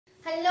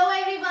Hello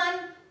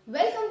everyone,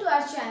 welcome to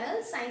our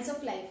channel Science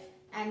of Life,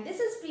 and this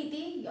is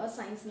Preeti, your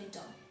science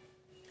mentor.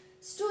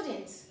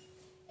 Students,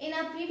 in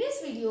our previous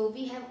video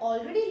we have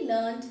already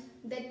learned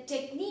the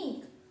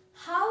technique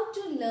how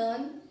to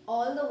learn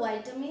all the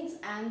vitamins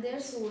and their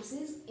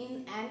sources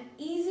in an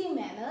easy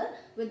manner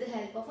with the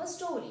help of a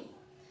story.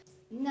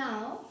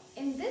 Now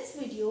in this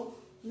video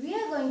we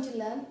are going to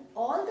learn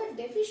all the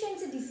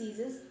deficiency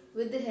diseases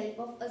with the help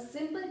of a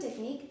simple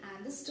technique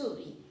and the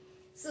story.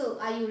 So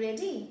are you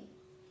ready?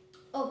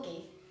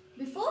 Okay,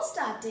 before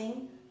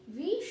starting,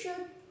 we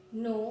should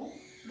know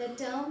the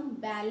term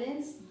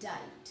balanced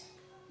diet.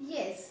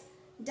 Yes,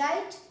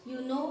 diet,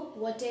 you know,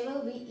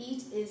 whatever we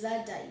eat is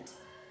our diet.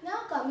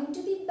 Now coming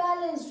to the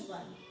balanced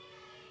one.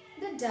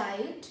 The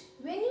diet,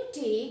 when you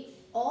take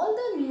all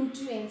the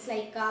nutrients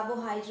like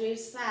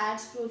carbohydrates,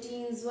 fats,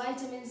 proteins,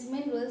 vitamins,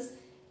 minerals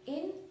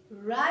in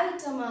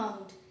right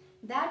amount,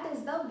 that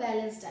is the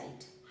balanced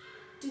diet.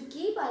 To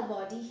keep our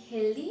body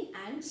healthy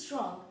and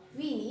strong,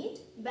 we need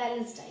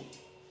balanced diet.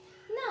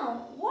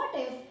 Now, what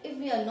if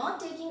we are not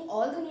taking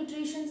all the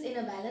nutrients in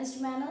a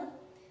balanced manner?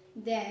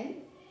 Then,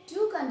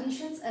 two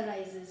conditions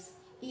arises,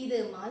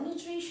 either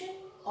malnutrition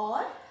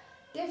or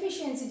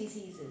deficiency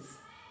diseases.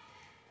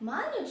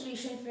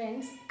 Malnutrition,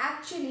 friends,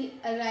 actually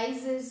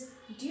arises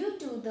due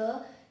to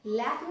the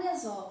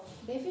lackness of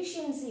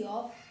deficiency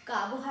of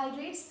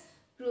carbohydrates,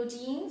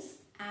 proteins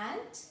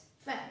and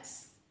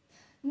fats.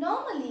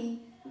 Normally,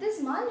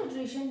 this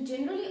malnutrition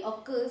generally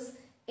occurs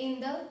in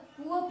the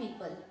poor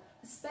people,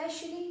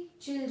 especially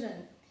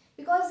children,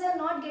 because they are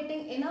not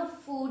getting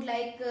enough food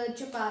like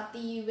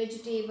chapati,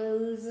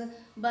 vegetables,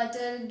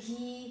 butter,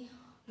 ghee,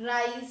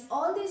 rice,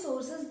 all these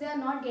sources they are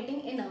not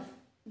getting enough.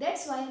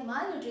 That's why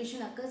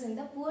malnutrition occurs in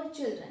the poor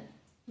children.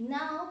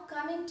 Now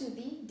coming to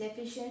the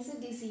deficiency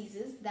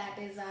diseases, that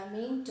is our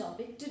main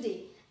topic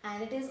today,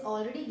 and it is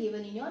already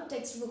given in your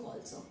textbook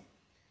also.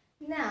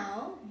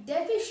 Now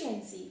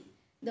deficiency.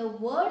 The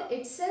word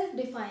itself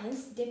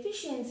defines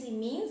deficiency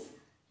means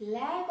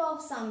lack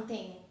of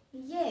something.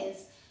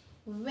 Yes,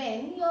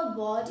 when your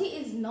body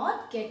is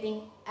not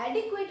getting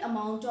adequate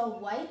amount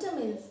of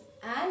vitamins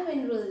and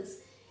minerals,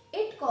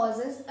 it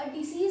causes a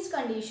disease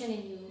condition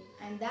in you,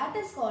 and that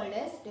is called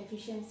as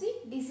deficiency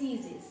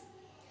diseases.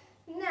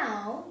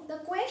 Now, the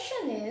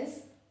question is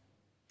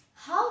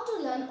how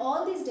to learn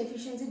all these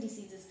deficiency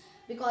diseases,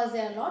 because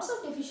there are lots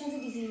of deficiency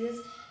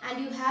diseases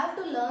and you have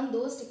to learn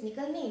those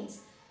technical names.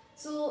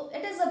 So,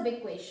 it is a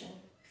big question.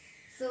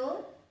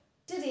 So,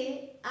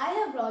 today I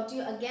have brought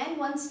you again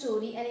one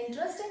story, an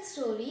interesting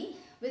story.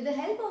 With the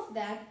help of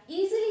that,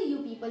 easily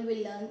you people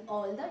will learn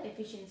all the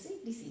deficiency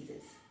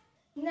diseases.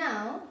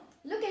 Now,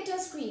 look at your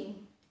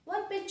screen.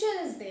 One picture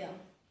is there.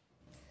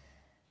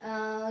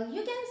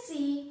 You can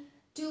see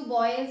two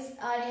boys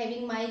are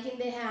having mic in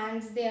their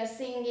hands. They are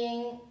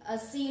singing. A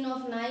scene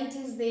of night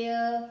is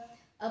there.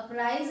 A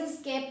prize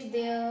is kept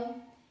there.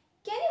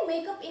 Can you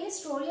make up any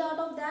story out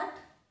of that?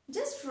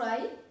 Just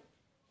try.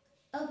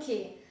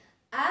 Okay,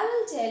 I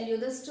will tell you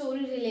the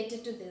story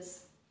related to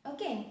this.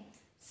 Okay,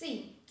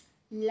 see,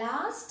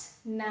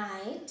 last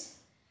night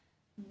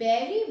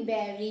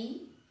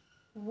Berry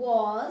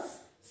was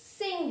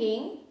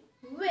singing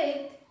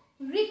with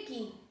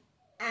Ricky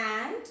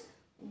and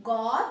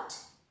got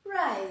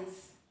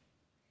prize.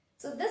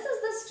 So this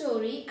is the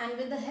story, and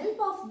with the help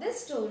of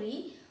this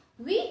story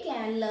we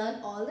can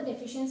learn all the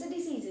deficiency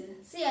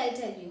diseases. See, I'll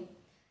tell you.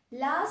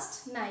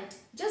 Last night,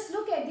 just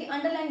look at the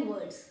underlined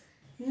words.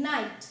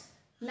 Night.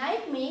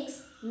 Night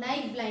makes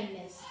night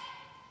blindness.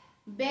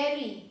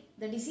 Berry.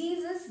 The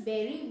disease is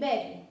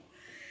berry.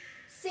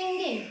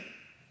 Singing.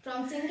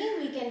 From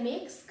singing we can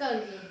make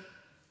scurvy.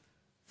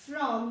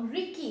 From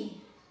Ricky.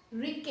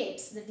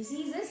 Rickets. The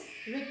disease is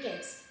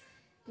rickets.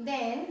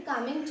 Then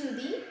coming to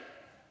the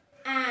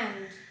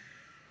and.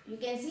 You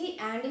can see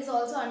and is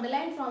also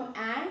underlined from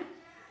and.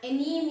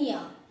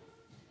 Anemia.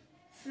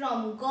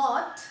 From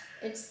got,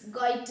 it's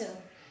goiter.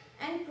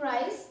 And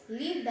prize,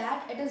 leave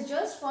that, it is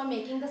just for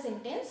making the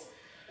sentence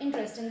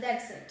interesting,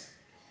 that's it.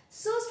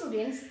 So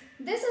students,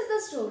 this is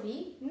the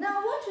story.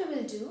 Now what we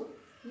will do,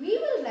 we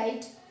will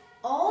write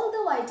all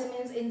the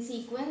vitamins in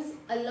sequence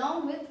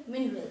along with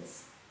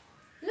minerals.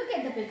 Look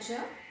at the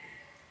picture.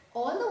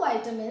 All the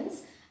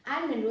vitamins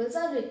and minerals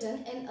are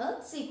written in a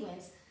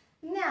sequence.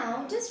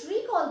 Now just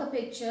recall the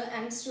picture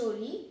and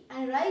story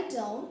and write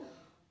down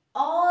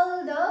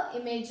all the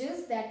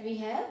images that we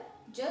have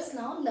just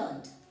now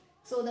learned.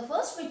 So the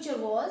first picture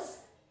was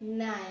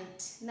night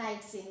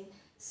scene.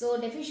 So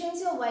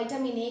deficiency of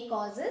vitamin A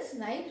causes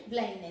night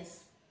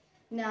blindness.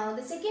 Now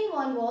the second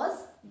one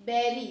was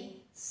berry.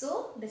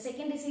 So the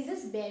second disease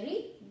is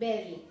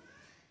berry.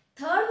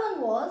 Third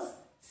one was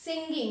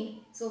singing.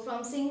 So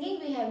from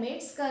singing we have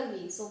made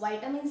scurvy. So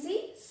vitamin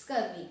C,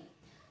 scurvy.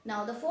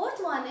 Now the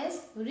fourth one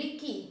is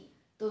Ricky.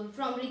 So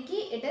from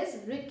Ricky it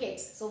is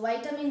rickets. So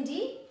vitamin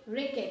D,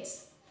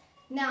 rickets.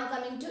 Now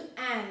coming to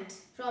and.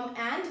 From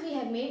and we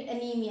have made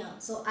anemia.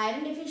 So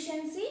iron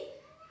deficiency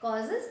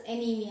causes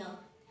anemia.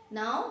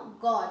 Now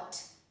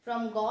got.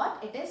 From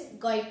got it is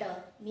goiter.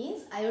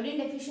 Means iodine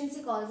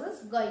deficiency causes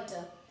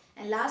goiter.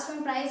 And last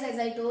one prize, as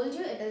I told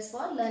you, it is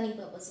for learning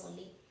purpose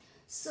only.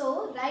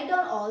 So write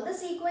down all the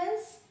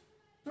sequence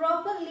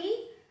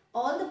properly,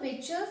 all the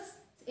pictures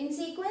in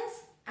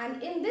sequence,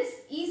 and in this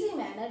easy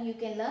manner you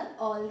can learn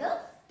all the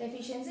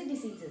deficiency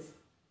diseases.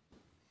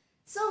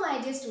 So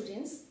my dear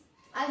students,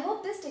 I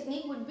hope this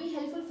technique would be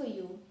helpful for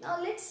you. Now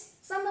let's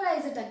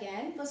summarize it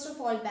again. First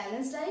of all,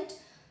 balanced diet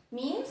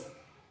means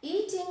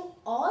eating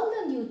all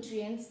the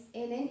nutrients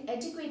in an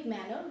adequate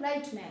manner,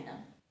 right manner.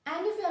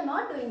 And if you are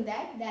not doing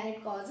that, then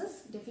it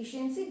causes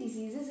deficiency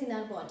diseases in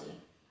our body.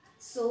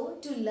 So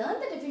to learn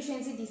the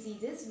deficiency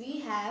diseases, we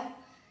have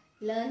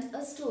learned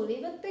a story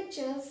with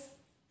pictures.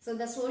 So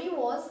the story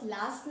was,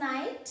 last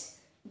night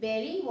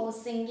Barry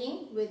was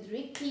singing with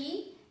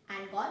Ricky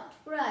and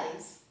got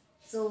prize.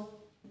 So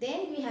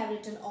then we have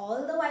written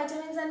all the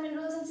vitamins and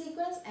minerals in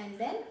sequence, and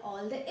then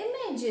all the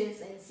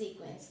images in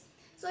sequence.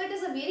 So it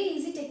is a very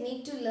easy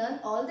technique to learn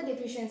all the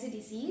deficiency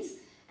disease,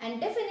 and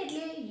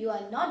definitely you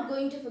are not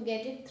going to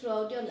forget it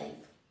throughout your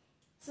life.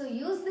 So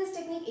use this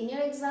technique in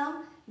your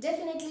exam,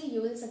 definitely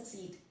you will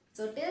succeed.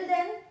 So till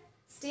then,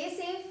 stay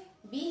safe,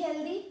 be healthy.